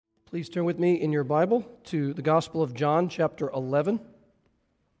Please turn with me in your Bible to the Gospel of John, chapter 11.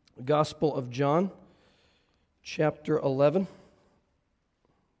 The Gospel of John, chapter 11.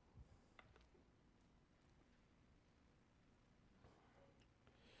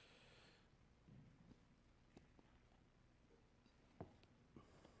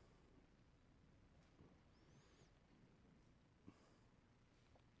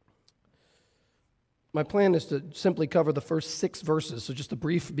 My plan is to simply cover the first 6 verses, so just a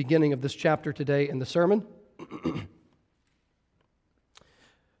brief beginning of this chapter today in the sermon. I'm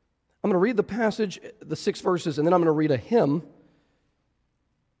going to read the passage, the 6 verses, and then I'm going to read a hymn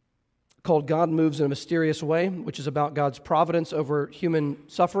called God Moves in a Mysterious Way, which is about God's providence over human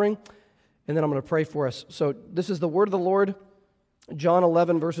suffering, and then I'm going to pray for us. So this is the word of the Lord, John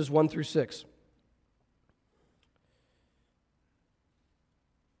 11, verses 1 through 6.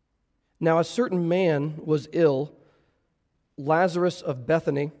 Now a certain man was ill, Lazarus of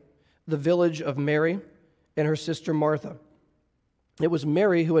Bethany, the village of Mary, and her sister Martha. It was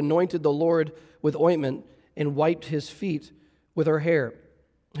Mary who anointed the Lord with ointment and wiped his feet with her hair,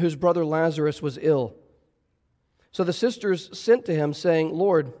 whose brother Lazarus was ill. So the sisters sent to him, saying,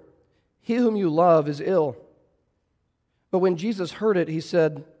 "Lord, he whom you love is ill." But when Jesus heard it, he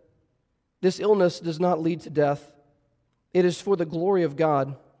said, "This illness does not lead to death. It is for the glory of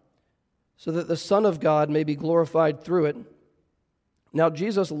God, so that the Son of God may be glorified through it." Now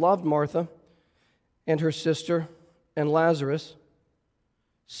Jesus loved Martha and her sister and Lazarus.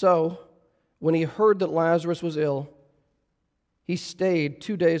 So when he heard that Lazarus was ill, he stayed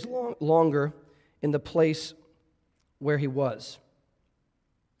 2 days longer in the place where he was.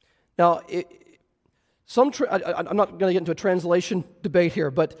 Now, I'm not going to get into a translation debate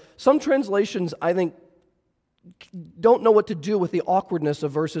here, but some translations, I think, don't know what to do with the awkwardness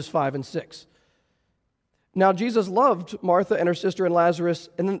of verses 5 and 6. Now, Jesus loved Martha and her sister and Lazarus,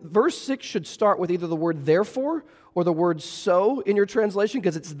 and then verse 6 should start with either the word therefore or the word so in your translation,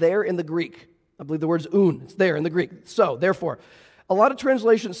 because it's there in the Greek. I believe the word's un. It's there in the Greek. So, therefore. A lot of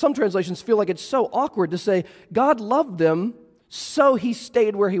translations, some translations feel like it's so awkward to say, God loved them, so he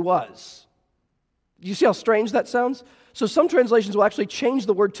stayed where he was. Do you see how strange that sounds? So some translations will actually change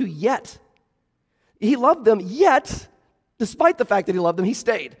the word to yet. He loved them, yet, despite the fact that he loved them, he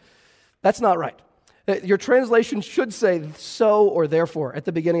stayed. That's not right. Your translation should say so or therefore at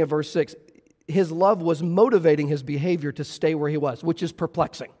the beginning of verse 6. His love was motivating his behavior to stay where he was, which is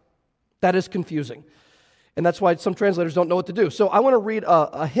perplexing. That is confusing. And that's why some translators don't know what to do. So I want to read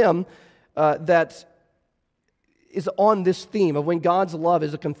a hymn that is on this theme of when God's love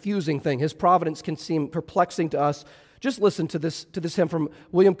is a confusing thing. His providence can seem perplexing to us. Just listen to this hymn from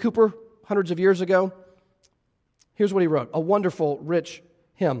William Cowper, hundreds of years ago. Here's what he wrote, a wonderful, rich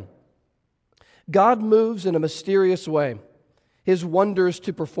hymn. God moves in a mysterious way, his wonders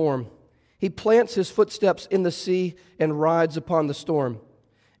to perform. He plants his footsteps in the sea and rides upon the storm.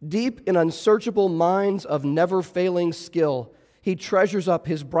 Deep in unsearchable mines of never-failing skill, he treasures up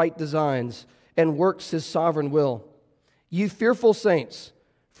his bright designs and works his sovereign will. Ye fearful saints,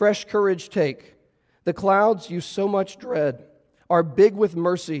 fresh courage take. The clouds you so much dread are big with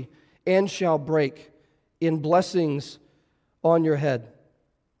mercy and shall break in blessings on your head.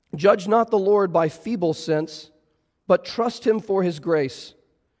 Judge not the Lord by feeble sense, but trust him for his grace.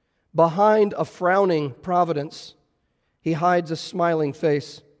 Behind a frowning providence, he hides a smiling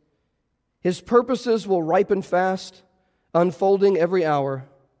face. His purposes will ripen fast, unfolding every hour.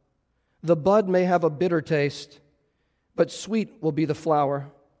 The bud may have a bitter taste, but sweet will be the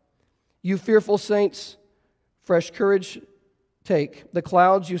flower. You fearful saints, fresh courage take. The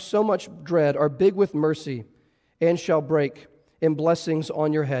clouds you so much dread are big with mercy and shall break in blessings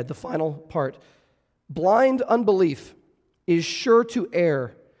on your head. The final part. Blind unbelief is sure to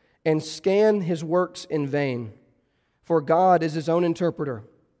err and scan his works in vain. For God is his own interpreter,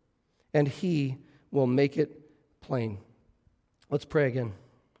 and he will make it plain. Let's pray again.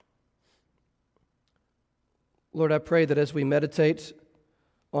 Lord, I pray that as we meditate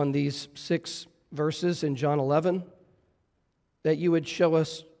on these 6 verses in John 11, that you would show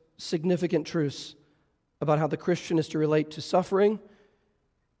us significant truths about how the Christian is to relate to suffering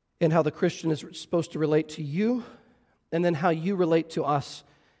and how the Christian is supposed to relate to you, and then how you relate to us,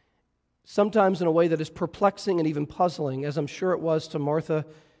 sometimes in a way that is perplexing and even puzzling, as I'm sure it was to Martha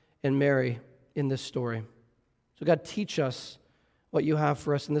and Mary in this story. So God, teach us what you have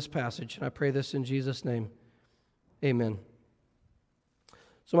for us in this passage, and I pray this in Jesus' name. Amen.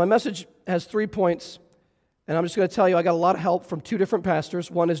 So my message has 3 points, And I'm just going to tell you, I got a lot of help from two different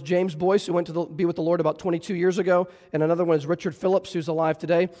pastors. One is James Boyce, who went to be with the Lord about 22 years ago, and another one is Richard Phillips, who's alive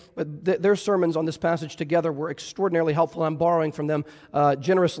today. But their sermons on this passage together were extraordinarily helpful. I'm borrowing from them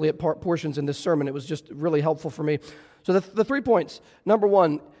generously at portions in this sermon. It was just really helpful for me. So the 3 points. Number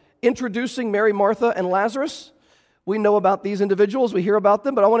one, introducing Mary, Martha, and Lazarus. We know about these individuals. We hear about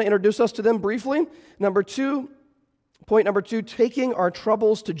them, but I want to introduce us to them briefly. Point number two, taking our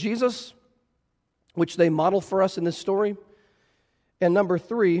troubles to Jesus, which they model for us in this story. And number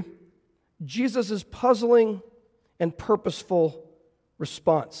three, Jesus' puzzling and purposeful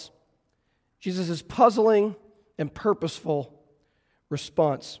response. Jesus' puzzling and purposeful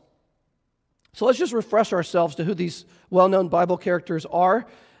response. So let's just refresh ourselves to who these well-known Bible characters are.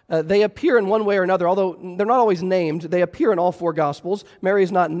 They appear in one way or another, although they're not always named. They appear in all four Gospels. Mary is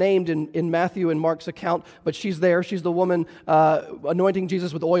not named in Matthew and Mark's account, but she's there. She's the woman anointing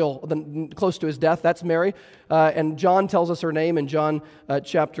Jesus with oil close to his death. That's Mary. And John tells us her name in John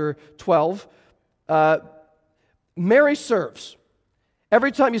chapter 12. Mary serves.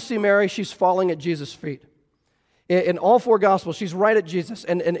 Every time you see Mary, she's falling at Jesus' feet. In all four Gospels, she's right at Jesus.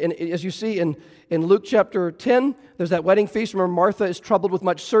 And as you see in Luke chapter 10, there's that wedding feast. Remember, Martha is troubled with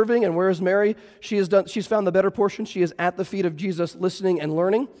much serving, and where is Mary? She's found the better portion. She is at the feet of Jesus, listening and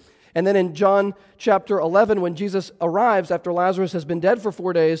learning. And then in John chapter 11, when Jesus arrives after Lazarus has been dead for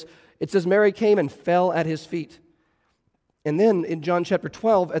 4 days, it says Mary came and fell at his feet. And then in John chapter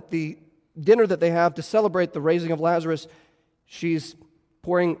 12, at the dinner that they have to celebrate the raising of Lazarus, she's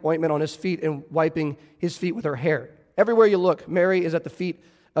pouring ointment on his feet and wiping his feet with her hair. Everywhere you look, Mary is at the feet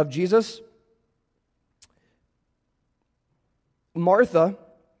of Jesus. Martha,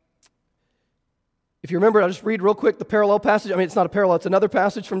 if you remember, I'll just read real quick the parallel passage. I mean, it's not a parallel, it's another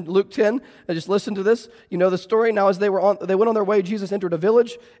passage from Luke 10. Just listen to this. You know the story. Now, as they went on their way, Jesus entered a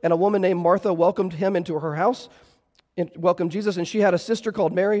village, and a woman named Martha welcomed him into her house, and welcomed Jesus, and she had a sister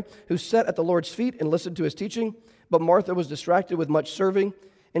called Mary who sat at the Lord's feet and listened to his teaching. But Martha was distracted with much serving,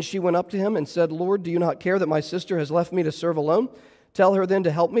 and she went up to him and said, "Lord, do you not care that my sister has left me to serve alone? Tell her then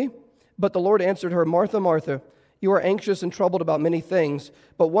to help me." But the Lord answered her, "Martha, Martha, you are anxious and troubled about many things,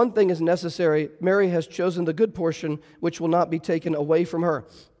 but one thing is necessary. Mary has chosen the good portion, which will not be taken away from her."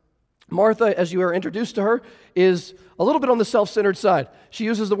 Martha, as you are introduced to her, is a little bit on the self-centered side. She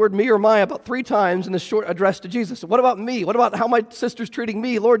uses the word me or my about 3 times in this short address to Jesus. What about me? What about how my sister's treating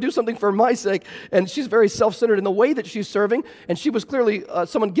me? Lord, do something for my sake. And she's very self-centered in the way that she's serving, and she was clearly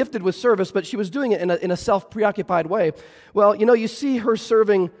someone gifted with service, but she was doing it in a self-preoccupied way. Well, you see her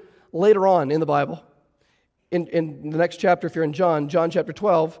serving later on in the Bible. In the next chapter, if you're in John chapter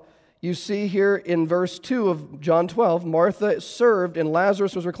 12, you see here in verse 2 of John 12, Martha served and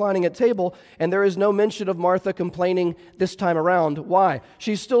Lazarus was reclining at table, and there is no mention of Martha complaining this time around. Why?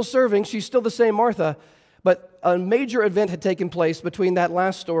 She's still serving, she's still the same Martha, but a major event had taken place between that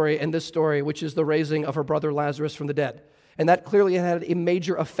last story and this story, which is the raising of her brother Lazarus from the dead. And that clearly had a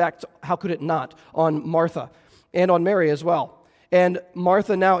major effect, how could it not, on Martha and on Mary as well. And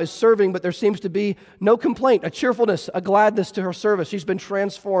Martha now is serving, but there seems to be no complaint, a cheerfulness, a gladness to her service. She's been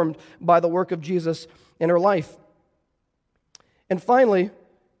transformed by the work of Jesus in her life. And finally,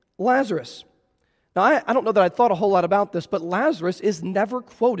 Lazarus. Now, I don't know that I thought a whole lot about this, but Lazarus is never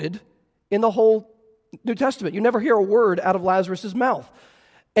quoted in the whole New Testament. You never hear a word out of Lazarus' mouth.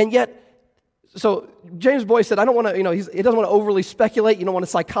 And yet, so James Boyce said, I don't want to, he doesn't want to overly speculate. You don't want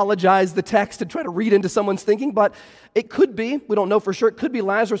to psychologize the text and try to read into someone's thinking, but it could be, we don't know for sure, it could be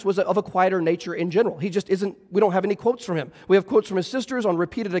Lazarus was of a quieter nature in general. He just isn't, we don't have any quotes from him. We have quotes from his sisters on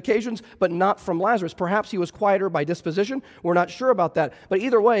repeated occasions, but not from Lazarus. Perhaps he was quieter by disposition. We're not sure about that. But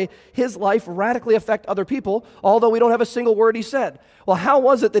either way, his life radically affected other people, although we don't have a single word he said. Well, how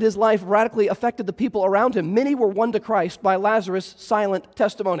was it that his life radically affected the people around him? Many were won to Christ by Lazarus' silent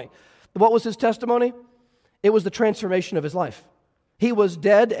testimony. What was his testimony? It was the transformation of his life. He was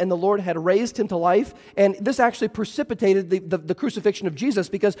dead, and the Lord had raised him to life, and this actually precipitated the crucifixion of Jesus,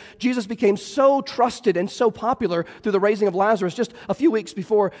 because Jesus became so trusted and so popular through the raising of Lazarus just a few weeks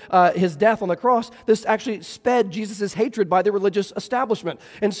before his death on the cross. This actually sped Jesus' hatred by the religious establishment.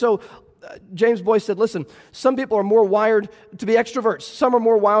 And so James Boyce said, listen, some people are more wired to be extroverts. Some are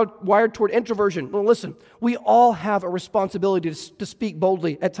more wired toward introversion. Well, listen, we all have a responsibility to speak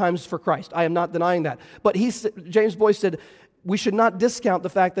boldly at times for Christ. I am not denying that. But James Boyce said, we should not discount the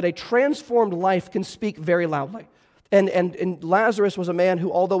fact that a transformed life can speak very loudly. And Lazarus was a man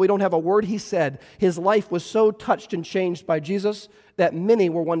who, although we don't have a word he said, his life was so touched and changed by Jesus that many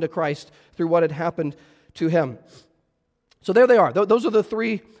were won to Christ through what had happened to him. So there they are. Those are the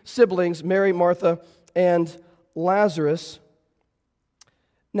 3 siblings, Mary, Martha, and Lazarus.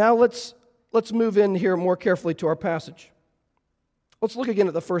 Now let's let's move in here more carefully to our passage. Let's look again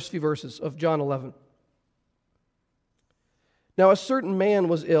at the first few verses of John 11. Now, a certain man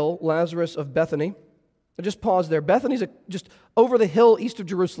was ill, Lazarus of Bethany. I just pause there. Bethany's just over the hill east of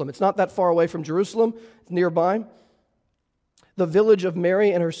Jerusalem. It's not that far away from Jerusalem. It's nearby. The village of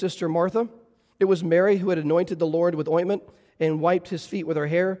Mary and her sister Martha. It was Mary who had anointed the Lord with ointment and wiped his feet with her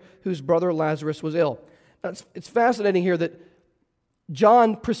hair, whose brother Lazarus was ill. Now, it's fascinating here that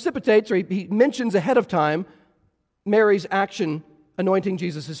John precipitates, or he mentions ahead of time, Mary's action anointing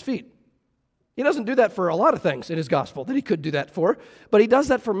Jesus' feet. He doesn't do that for a lot of things in his gospel that he could do that for, but he does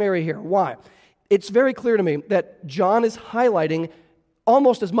that for Mary here. Why? It's very clear to me that John is highlighting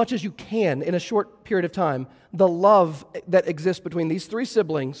almost as much as you can in a short period of time the love that exists between these three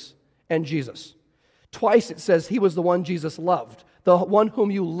siblings and Jesus. Twice it says he was the one Jesus loved. The one whom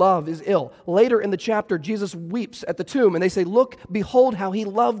you love is ill. Later in the chapter, Jesus weeps at the tomb, and they say, look, behold how he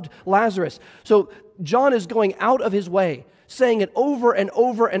loved Lazarus. So John is going out of his way, saying it over and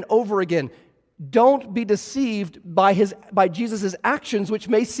over and over again. Don't be deceived by Jesus' actions, which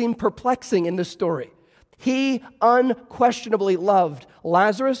may seem perplexing in this story. He unquestionably loved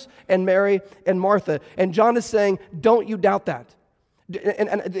Lazarus and Mary and Martha. And John is saying, don't you doubt that.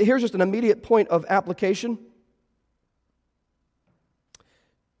 And here's just an immediate point of application.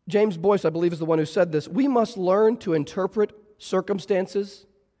 James Boyce, I believe, is the one who said this. We must learn to interpret circumstances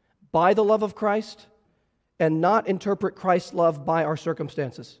by the love of Christ and not interpret Christ's love by our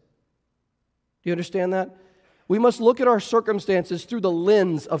circumstances. Do you understand that? We must look at our circumstances through the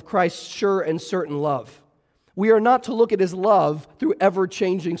lens of Christ's sure and certain love. We are not to look at his love through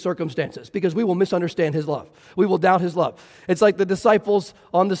ever-changing circumstances because we will misunderstand his love. We will doubt his love. It's like the disciples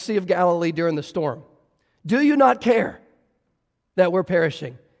on the Sea of Galilee during the storm. Do you not care that we're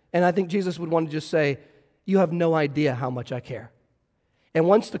perishing? And I think Jesus would want to just say, you have no idea how much I care. And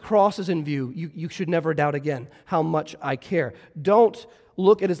once the cross is in view, you should never doubt again how much I care. Don't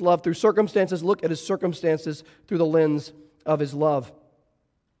look at his love through circumstances. Look at his circumstances through the lens of his love.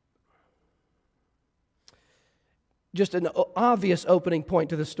 Just an obvious opening point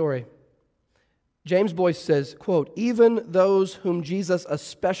to the story. James Boyce says, quote, even those whom Jesus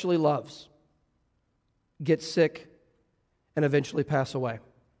especially loves get sick and eventually pass away.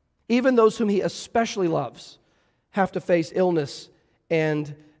 Even those whom he especially loves have to face illness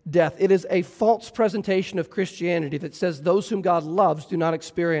and death. It is a false presentation of Christianity that says those whom God loves do not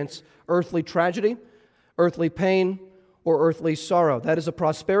experience earthly tragedy, earthly pain, or earthly sorrow. That is a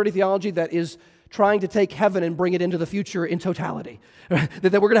prosperity theology that is trying to take heaven and bring it into the future in totality.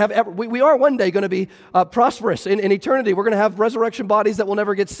 That we're going to have, we are one day going to be prosperous in eternity. We're going to have resurrection bodies that will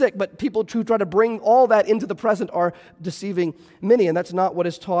never get sick. But people who try to bring all that into the present are deceiving many, and that's not what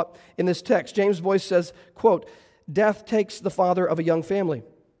is taught in this text. James Boyce says, quote, death takes the father of a young family.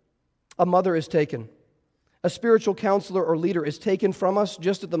 A mother is taken. A spiritual counselor or leader is taken from us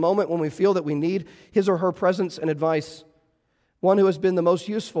just at the moment when we feel that we need his or her presence and advice. One who has been the most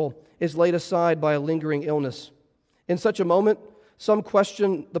useful is laid aside by a lingering illness. In such a moment, some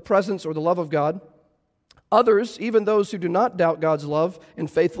question the presence or the love of God. Others, even those who do not doubt God's love and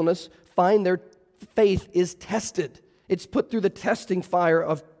faithfulness, find their faith is tested. It's put through the testing fire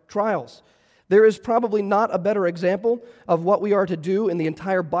of trials. There is probably not a better example of what we are to do in the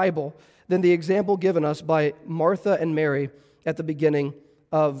entire Bible than the example given us by Martha and Mary at the beginning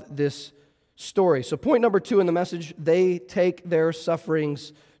of this story. So point number 2 in the message, they take their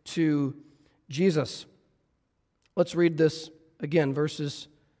sufferings to Jesus. Let's read this again, verse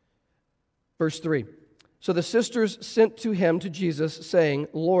 3. So the sisters sent to him, to Jesus, saying,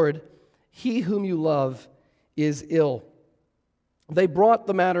 Lord, he whom you love is ill. They brought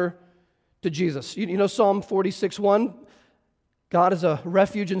the matter to Jesus. You know Psalm 46:1? God is a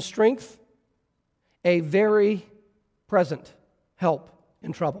refuge and strength, a very present help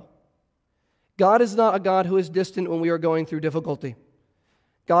in trouble. God is not a God who is distant when we are going through difficulty.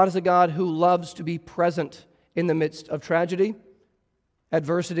 God is a God who loves to be present in the midst of tragedy,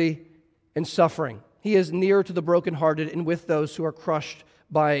 adversity, and suffering. He is near to the brokenhearted and with those who are crushed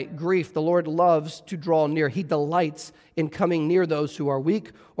by grief. The Lord loves to draw near. He delights in coming near those who are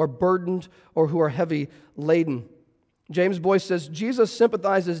weak or burdened or who are heavy laden. James Boyce says, Jesus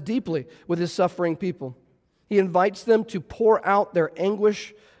sympathizes deeply with his suffering people. He invites them to pour out their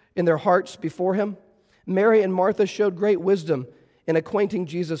anguish in their hearts before him. Mary and Martha showed great wisdom in acquainting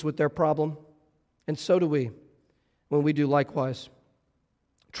Jesus with their problem, and so do we when we do likewise.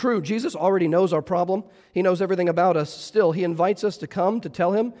 True, Jesus already knows our problem. He knows everything about us. Still, he invites us to come to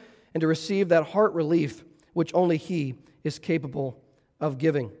tell him and to receive that heart relief which only he is capable of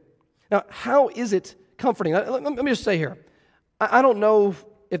giving. Now, how is it comforting? Let me just say here, I don't know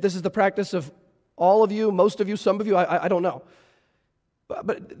if this is the practice of all of you, most of you, some of you, I don't know.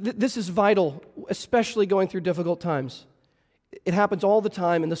 But this is vital, especially going through difficult times. It happens all the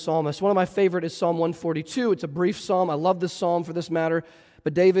time in the psalmist. One of my favorite is Psalm 142. It's a brief psalm. I love this psalm for this matter.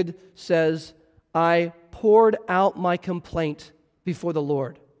 But David says, I poured out my complaint before the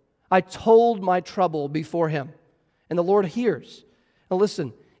Lord. I told my trouble before him, and the Lord hears. Now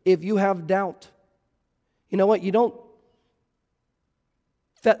listen, if you have doubt, you know what? You don't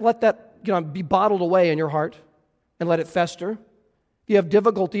let that be bottled away in your heart and let it fester. If you have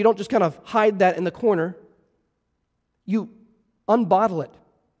difficulty, you don't just kind of hide that in the corner. You unbottle it,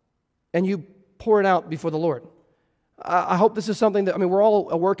 and you pour it out before the Lord. I hope this is something that, we're all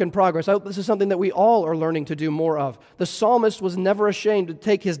a work in progress. I hope this is something that we all are learning to do more of. The psalmist was never ashamed to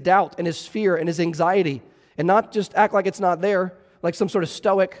take his doubt and his fear and his anxiety and not just act like it's not there, like some sort of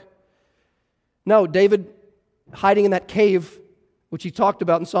stoic. No, David, hiding in that cave, which he talked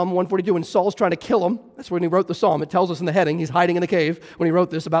about in Psalm 142, when Saul's trying to kill him. That's when he wrote the psalm. It tells us in the heading, he's hiding in the cave when he wrote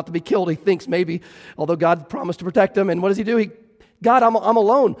this, about to be killed, he thinks maybe, although God promised to protect him. And what does he do? God, I'm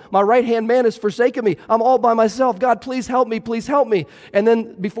alone. My right-hand man has forsaken me. I'm all by myself. God, please help me. Please help me. And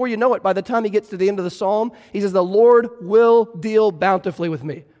then before you know it, by the time he gets to the end of the psalm, he says, the Lord will deal bountifully with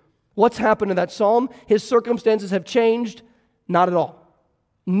me. What's happened in that psalm? His circumstances have changed? Not at all.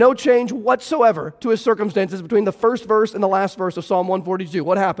 No change whatsoever to his circumstances between the first verse and the last verse of Psalm 142.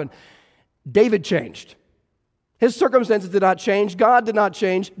 What happened? David changed. His circumstances did not change. God did not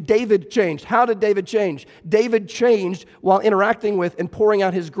change. David changed. How did David change? David changed while interacting with and pouring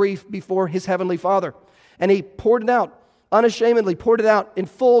out his grief before his heavenly Father. And he poured it out, unashamedly poured it out in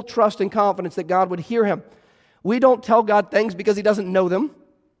full trust and confidence that God would hear him. We don't tell God things because he doesn't know them.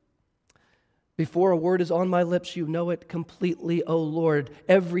 Before a word is on my lips, you know it completely, O Lord.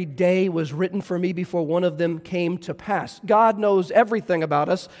 Every day was written for me before one of them came to pass. God knows everything about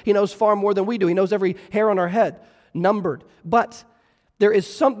us. He knows far more than we do. He knows every hair on our head, numbered. But there is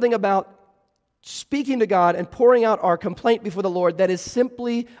something about speaking to God and pouring out our complaint before the Lord that is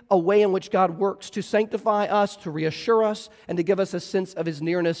simply a way in which God works to sanctify us, to reassure us, and to give us a sense of his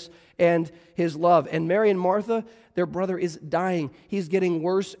nearness and his love. And Mary and Martha, their brother is dying. He's getting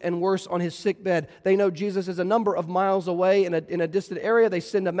worse and worse on his sick bed. They know Jesus is a number of miles away in a distant area. They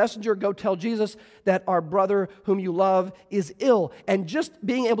send a messenger, go tell Jesus that our brother whom you love is ill. And just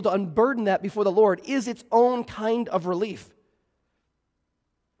being able to unburden that before the Lord is its own kind of relief.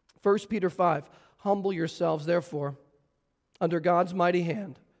 1 Peter 5, humble yourselves, therefore, under God's mighty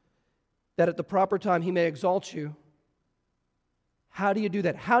hand, that at the proper time he may exalt you. How do you do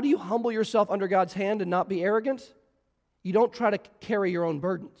that? How do you humble yourself under God's hand and not be arrogant? You don't try to carry your own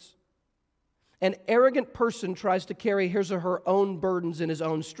burdens. An arrogant person tries to carry his or her own burdens in his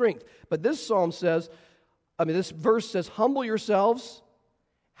own strength. But this psalm says, this verse says, humble yourselves.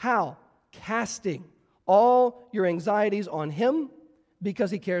 How? Casting all your anxieties on him,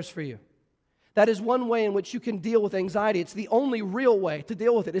 because he cares for you. That is one way in which you can deal with anxiety. It's the only real way to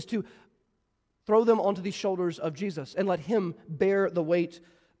deal with it, is to throw them onto the shoulders of Jesus and let him bear the weight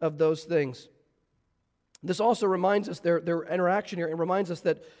of those things. This also reminds us, their interaction here, it reminds us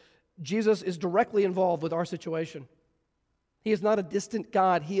that Jesus is directly involved with our situation. He is not a distant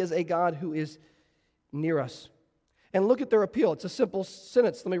God. He is a God who is near us. And look at their appeal. It's a simple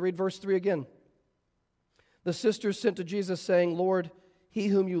sentence. Let me read verse 3 again. The sisters sent to Jesus saying, Lord, he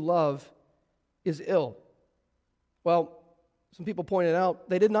whom you love is ill. Well, some people pointed out,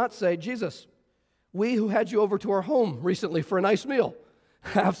 they did not say, Jesus, we who had you over to our home recently for a nice meal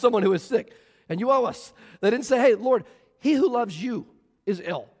have someone who is sick, and you owe us. They didn't say, hey, Lord, he who loves you is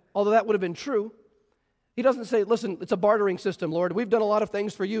ill, although that would have been true. He doesn't say, listen, it's a bartering system, Lord. We've done a lot of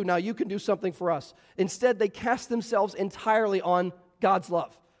things for you. Now you can do something for us. Instead, they cast themselves entirely on God's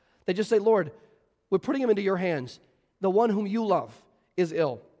love. They just say, Lord, we're putting him into your hands. The one whom you love is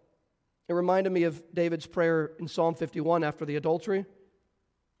ill. It reminded me of David's prayer in Psalm 51 after the adultery.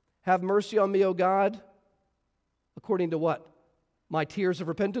 Have mercy on me, O God, according to what? My tears of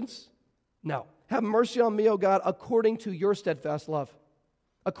repentance? No. Have mercy on me, O God, according to your steadfast love.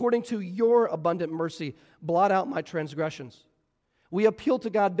 According to your abundant mercy, blot out my transgressions. We appeal to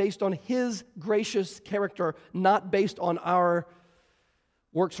God based on his gracious character, not based on our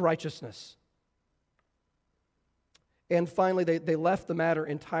works righteousness. And finally, they left the matter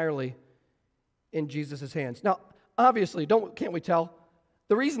entirely in Jesus' hands. Now, obviously, can't we tell?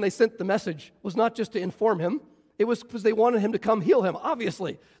 The reason they sent the message was not just to inform him. It was because they wanted him to come heal him,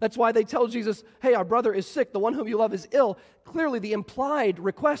 obviously. That's why they tell Jesus, hey, our brother is sick. The one whom you love is ill. Clearly, the implied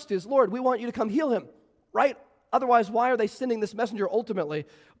request is, Lord, we want you to come heal him, right? Otherwise, why are they sending this messenger ultimately?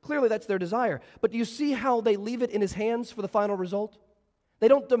 Clearly, that's their desire. But do you see how they leave it in his hands for the final result? They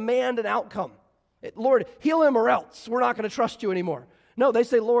don't demand an outcome. Lord, heal him or else. We're not going to trust you anymore. No, they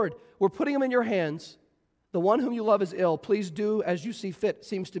say, Lord, we're putting him in your hands. The one whom you love is ill. Please do as you see fit,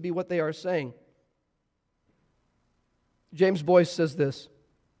 seems to be what they are saying. James Boyce says this: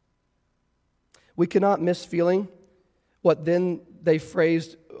 we cannot miss feeling what then they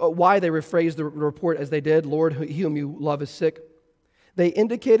phrased, why they rephrased the report as they did, Lord, he whom you love is sick. They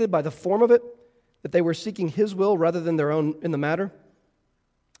indicated by the form of it that they were seeking his will rather than their own in the matter.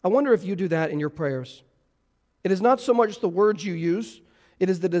 I wonder if you do that in your prayers. It is not so much the words you use, it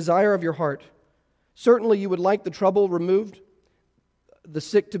is the desire of your heart. Certainly you would like the trouble removed, the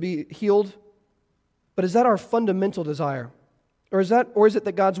sick to be healed, but is that our fundamental desire? Or is it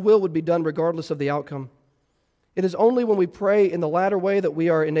that God's will would be done regardless of the outcome? It is only when we pray in the latter way that we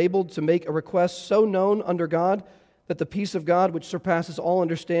are enabled to make a request so known under God that the peace of God, which surpasses all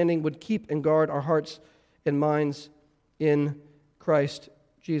understanding, would keep and guard our hearts and minds in Christ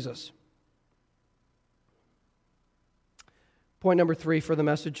Jesus. Point number 3 for the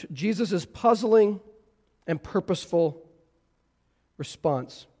message: Jesus' puzzling and purposeful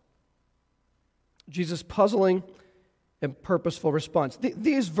response. Jesus' puzzling and purposeful response.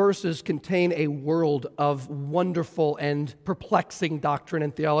 These verses contain a world of wonderful and perplexing doctrine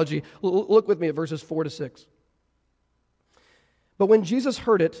and theology. Look with me at verses 4 to 6. But when Jesus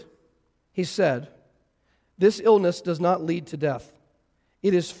heard it, he said, "This illness does not lead to death.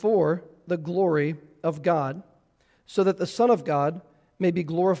 It is for the glory of God, so that the Son of God may be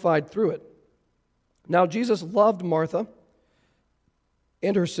glorified through it." Now Jesus loved Martha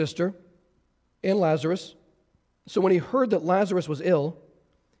and her sister and Lazarus. So when he heard that Lazarus was ill,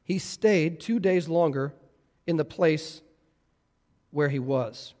 he stayed 2 days longer in the place where he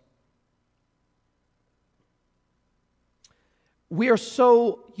was. We are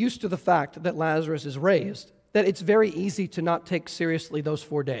so used to the fact that Lazarus is raised that it's very easy to not take seriously those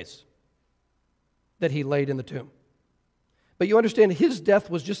 4 days that he laid in the tomb. But you understand, his death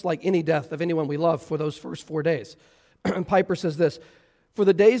was just like any death of anyone we love for those first 4 days. Piper says this: for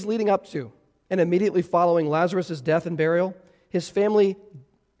the days leading up to and immediately following Lazarus' death and burial, his family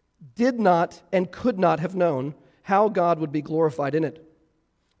did not and could not have known how God would be glorified in it.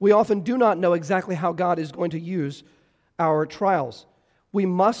 We often do not know exactly how God is going to use our trials. We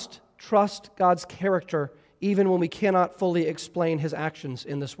must trust God's character even when we cannot fully explain his actions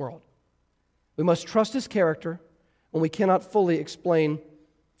in this world. We must trust his character when we cannot fully explain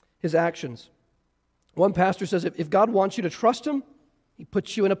his actions. One pastor says if God wants you to trust him, he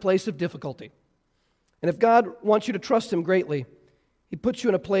puts you in a place of difficulty. And if God wants you to trust him greatly, he puts you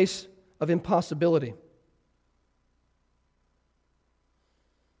in a place of impossibility.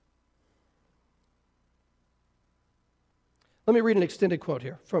 Let me read an extended quote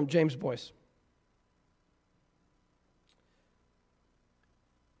here from James Boyce.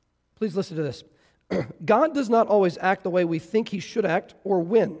 Please listen to this. God does not always act the way we think he should act or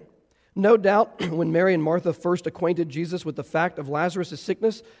when. No doubt, when Mary and Martha first acquainted Jesus with the fact of Lazarus'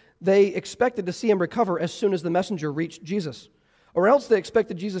 sickness, they expected to see him recover as soon as the messenger reached Jesus. Or else they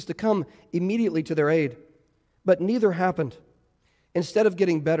expected Jesus to come immediately to their aid. But neither happened. Instead of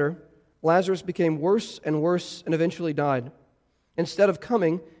getting better, Lazarus became worse and worse and eventually died. Instead of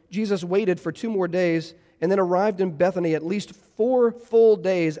coming, Jesus waited for 2 more days and then arrived in Bethany at least 4 full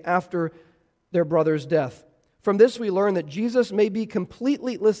days after their brother's death. From this we learn that Jesus may be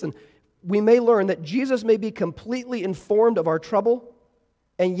completely, we may learn that Jesus may be completely informed of our trouble,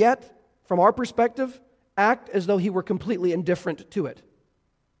 and yet, from our perspective, act as though he were completely indifferent to it.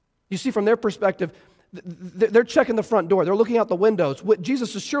 You see, from their perspective, they're checking the front door. They're looking out the windows.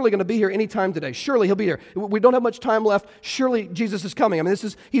 Jesus is surely going to be here anytime today. Surely he'll be here. We don't have much time left. Surely Jesus is coming. I mean,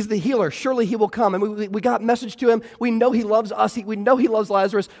 he's the healer. Surely he will come. And we got message to him. We know he loves us. We know he loves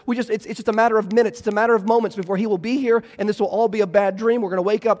Lazarus. It's just a matter of minutes. It's a matter of moments before he will be here, and this will all be a bad dream. We're going to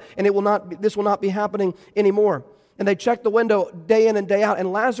wake up, and this will not be happening anymore. And they check the window day in and day out,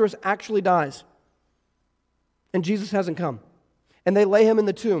 and Lazarus actually dies. And Jesus hasn't come. And they lay him in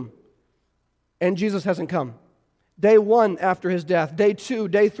the tomb. And Jesus hasn't come. Day 1 after his death, day 2,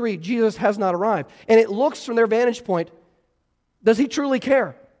 day 3, Jesus has not arrived. And it looks from their vantage point, does he truly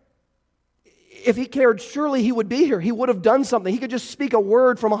care? If he cared, surely he would be here. He would have done something. He could just speak a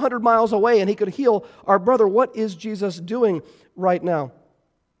word from 100 miles away and he could heal our brother. What is Jesus doing right now?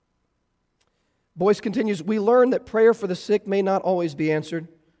 Boyce continues, we learn that prayer for the sick may not always be answered,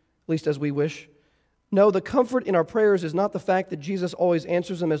 at least as we wish. No, the comfort in our prayers is not the fact that Jesus always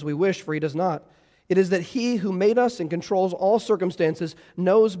answers them as we wish, for he does not. It is that he who made us and controls all circumstances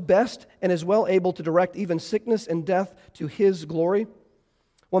knows best and is well able to direct even sickness and death to his glory.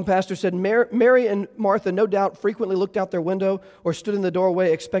 One pastor said, Mary and Martha no doubt frequently looked out their window or stood in the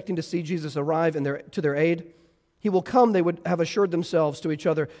doorway expecting to see Jesus arrive to their aid. He will come, they would have assured themselves to each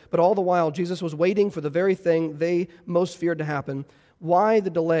other. But all the while, Jesus was waiting for the very thing they most feared to happen. Why the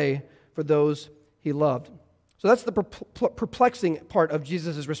delay for those he loved? So that's the perplexing part of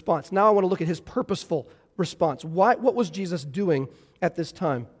Jesus' response. Now I want to look at his purposeful response. What was Jesus doing at this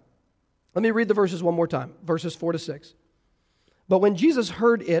time? Let me read the verses one more time, verses 4 to 6. But when Jesus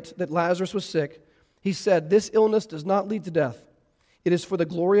heard that Lazarus was sick, he said, "This illness does not lead to death. It is for the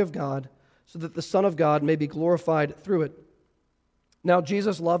glory of God, so that the Son of God may be glorified through it." Now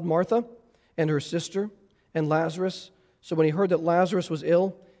Jesus loved Martha and her sister and Lazarus, so when he heard that Lazarus was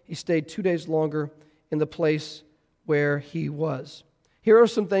ill, he stayed 2 days longer in the place where he was. Here are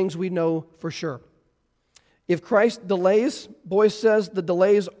some things we know for sure. If Christ delays, Boyce says the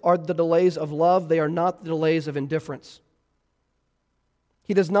delays are the delays of love. They are not the delays of indifference.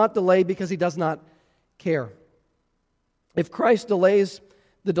 He does not delay because he does not care. If Christ delays,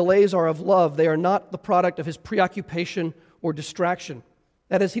 the delays are of love. They are not the product of his preoccupation or distraction.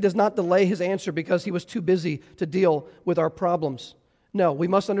 That is, he does not delay his answer because he was too busy to deal with our problems. No, we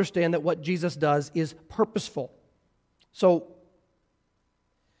must understand that what Jesus does is purposeful. So,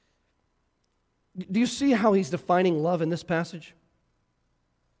 do you see how he's defining love in this passage?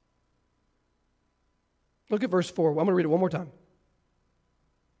 Look at verse 4. I'm going to read it one more time.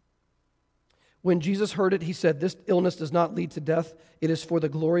 When Jesus heard it, he said, "This illness does not lead to death. It is for the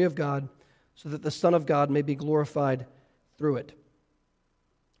glory of God, so that the Son of God may be glorified through it."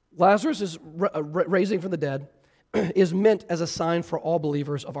 Lazarus is raising from the dead is meant as a sign for all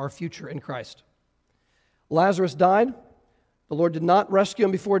believers of our future in Christ. Lazarus died. The Lord did not rescue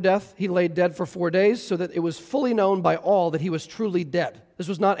him before death. He lay dead for 4 days so that it was fully known by all that he was truly dead. This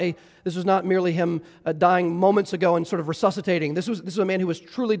was not merely him dying moments ago and sort of resuscitating. This was a man who was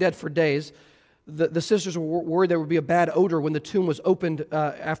truly dead for days. The sisters were worried there would be a bad odor when the tomb was opened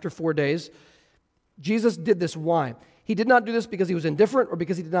after 4 days. Jesus did this. Why? He did not do this because he was indifferent or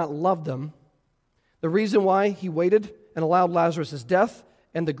because he did not love them. The reason why he waited and allowed Lazarus' death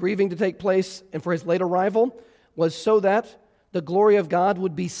and the grieving to take place and for his late arrival was so that the glory of God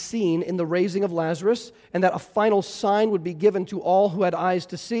would be seen in the raising of Lazarus, and that a final sign would be given to all who had eyes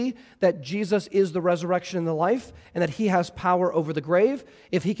to see that Jesus is the resurrection and the life, and that he has power over the grave.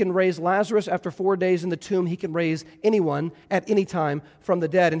 If he can raise Lazarus after 4 days in the tomb, he can raise anyone at any time from the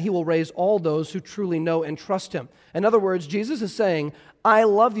dead, and he will raise all those who truly know and trust him. In other words, Jesus is saying, I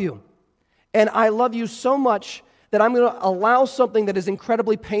love you, and I love you so much that I'm going to allow something that is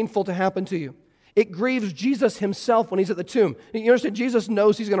incredibly painful to happen to you. It grieves Jesus himself when he's at the tomb. You understand, Jesus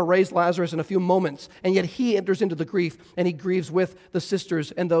knows he's going to raise Lazarus in a few moments, and yet he enters into the grief, and he grieves with the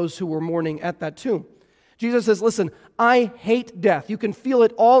sisters and those who were mourning at that tomb. Jesus says, listen, I hate death. You can feel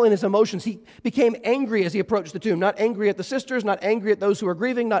it all in his emotions. He became angry as he approached the tomb, not angry at the sisters, not angry at those who were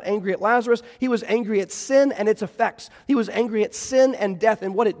grieving, not angry at Lazarus. He was angry at sin and its effects. He was angry at sin and death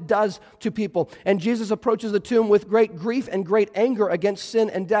and what it does to people. And Jesus approaches the tomb with great grief and great anger against sin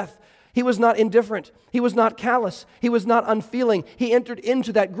and death. He was not indifferent. He was not callous. He was not unfeeling. He entered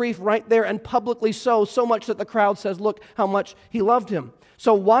into that grief right there and publicly so much that the crowd says, look how much he loved him.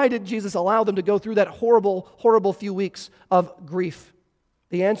 So why did Jesus allow them to go through that horrible, horrible few weeks of grief?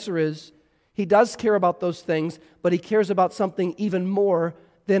 The answer is, he does care about those things, but he cares about something even more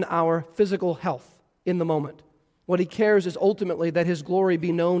than our physical health in the moment. What he cares is ultimately that his glory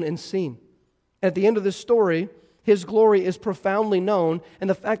be known and seen. At the end of this story, his glory is profoundly known, and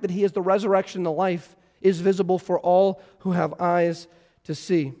the fact that he is the resurrection and the life is visible for all who have eyes to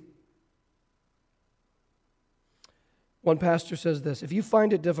see. One pastor says this, if you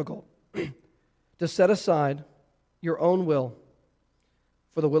find it difficult to set aside your own will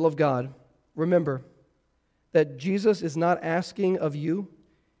for the will of God, remember that Jesus is not asking of you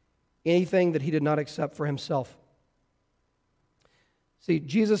anything that he did not accept for himself. See,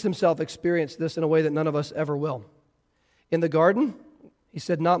 Jesus himself experienced this in a way that none of us ever will. In the garden, he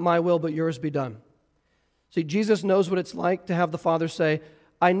said, not my will, but yours be done. See, Jesus knows what it's like to have the Father say,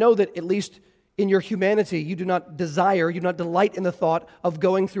 I know that at least in your humanity, you do not desire, you do not delight in the thought of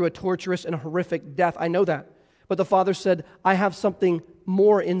going through a torturous and horrific death. I know that. But the Father said, I have something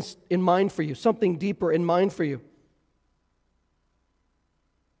more in mind for you, something deeper in mind for you.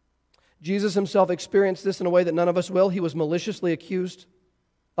 Jesus himself experienced this in a way that none of us will. He was maliciously accused,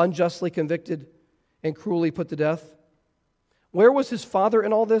 unjustly convicted, and cruelly put to death. Where was his Father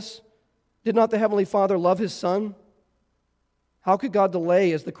in all this? Did not the Heavenly Father love his Son? How could God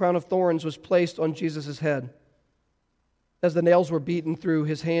delay as the crown of thorns was placed on Jesus' head, as the nails were beaten through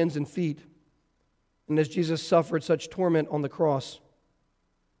his hands and feet, and as Jesus suffered such torment on the cross?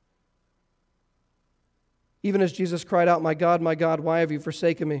 even as Jesus cried out, my God, why have you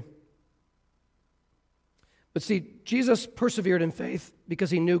forsaken me?" But see, Jesus persevered in faith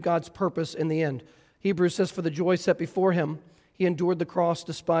because he knew God's purpose in the end. Hebrews says, "For the joy set before him, he endured the cross,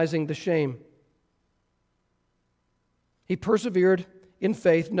 despising the shame." He persevered in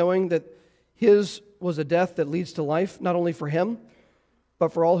faith, knowing that his was a death that leads to life, not only for him,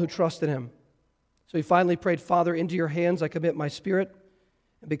 but for all who trust in him. So he finally prayed, "Father, into your hands I commit my spirit."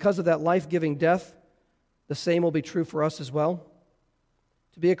 And because of that life-giving death, the same will be true for us as well.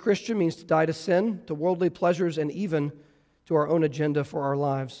 To be a Christian means to die to sin, to worldly pleasures, and even to our own agenda for our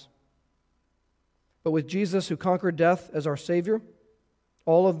lives. But with Jesus, who conquered death as our Savior,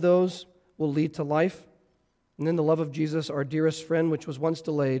 all of those will lead to life. And then the love of Jesus, our dearest friend, which was once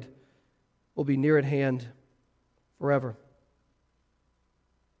delayed, will be near at hand forever.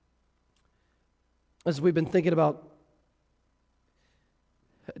 As we've been thinking about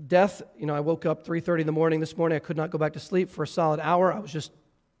death, I woke up 3:30 in the morning this morning. I could not go back to sleep for a solid hour. I was just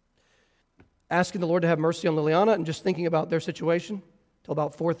asking the Lord to have mercy on Liliana and just thinking about their situation till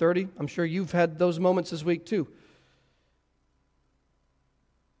about 4:30. I'm sure you've had those moments this week too.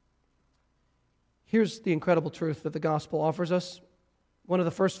 Here's the incredible truth that the gospel offers us. One of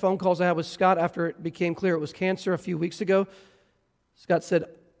the first phone calls I had with Scott after it became clear it was cancer a few weeks ago. Scott said,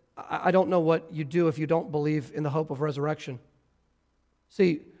 "I don't know what you do if you don't believe in the hope of resurrection."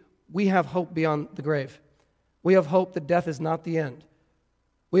 See, we have hope beyond the grave. We have hope that death is not the end.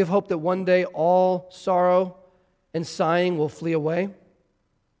 We have hope that one day all sorrow and sighing will flee away,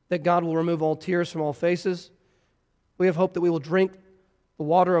 that God will remove all tears from all faces. We have hope that we will drink the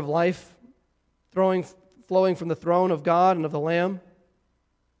water of life flowing from the throne of God and of the Lamb.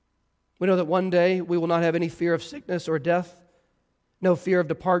 We know that one day we will not have any fear of sickness or death, no fear of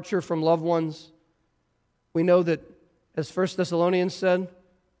departure from loved ones. We know that, as 1 Thessalonians said,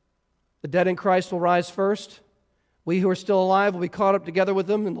 the dead in Christ will rise first. We who are still alive will be caught up together with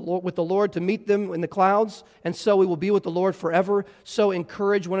them and with the Lord to meet them in the clouds, and so we will be with the Lord forever. So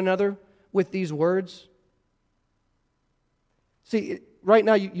encourage one another with these words. See, right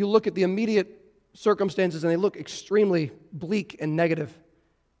now you look at the immediate circumstances and they look extremely bleak and negative.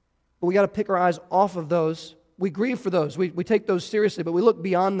 But we got to pick our eyes off of those. We grieve for those. We take those seriously, but we look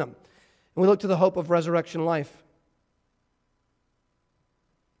beyond them. And we look to the hope of resurrection life.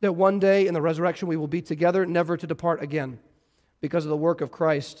 That one day in the resurrection we will be together, never to depart again because of the work of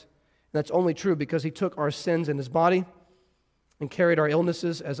Christ. And that's only true because he took our sins in his body and carried our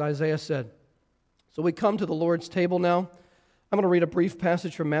illnesses, as Isaiah said. So we come to the Lord's table now. I'm going to read a brief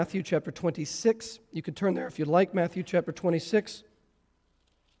passage from Matthew chapter 26. You can turn there if you'd like, Matthew chapter 26.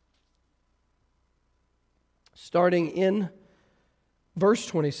 Starting in verse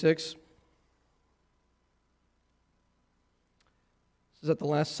 26. This is at the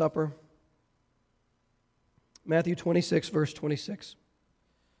Last Supper. Matthew 26, verse 26.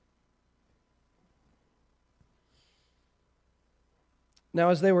 Now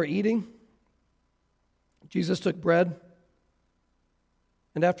as they were eating, Jesus took bread,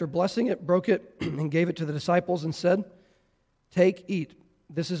 and after blessing it, broke it and gave it to the disciples and said, "Take, eat,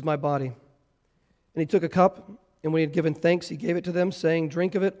 this is my body." And he took a cup, and when he had given thanks, he gave it to them, saying,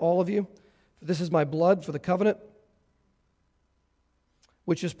 "Drink of it, all of you, for this is my blood for the covenant,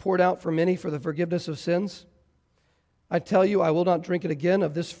 which is poured out for many for the forgiveness of sins. I tell you, I will not drink again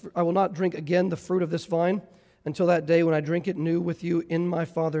the fruit of this vine until that day when I drink it new with you in my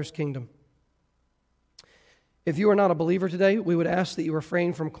Father's kingdom." If you are not a believer today, we would ask that you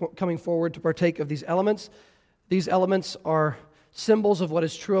refrain from coming forward to partake of these elements. These elements are symbols of what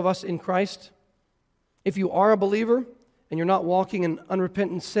is true of us in Christ. If you are a believer and you're not walking in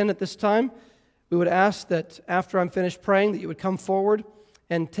unrepentant sin at this time, we would ask that after I'm finished praying that you would come forward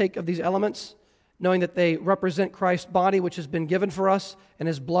and take of these elements, knowing that they represent Christ's body which has been given for us and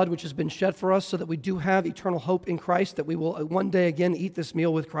his blood which has been shed for us, so that we do have eternal hope in Christ, that we will one day again eat this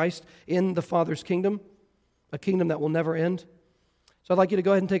meal with Christ in the Father's kingdom, a kingdom that will never end. So I'd like you to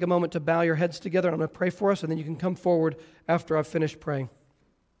go ahead and take a moment to bow your heads together, and I'm going to pray for us, and then you can come forward after I've finished praying.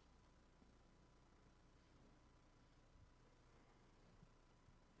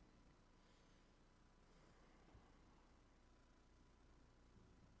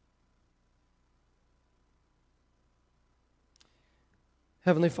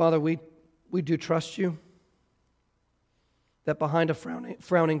 Heavenly Father, we do trust you, that behind a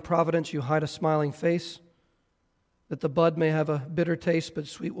frowning providence you hide a smiling face, that the bud may have a bitter taste, but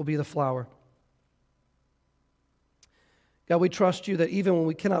sweet will be the flower. God, we trust you that even when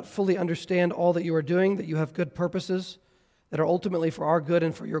we cannot fully understand all that you are doing, that you have good purposes that are ultimately for our good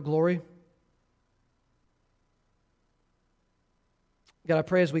and for your glory. God, I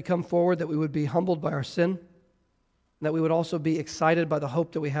pray as we come forward that we would be humbled by our sin, that we would also be excited by the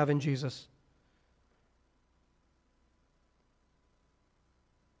hope that we have in Jesus.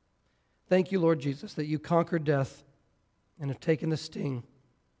 Thank you, Lord Jesus, that you conquered death and have taken the sting,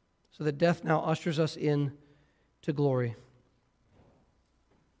 so that death now ushers us in to glory.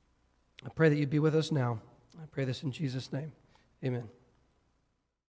 I pray that you'd be with us now. I pray this in Jesus' name. Amen.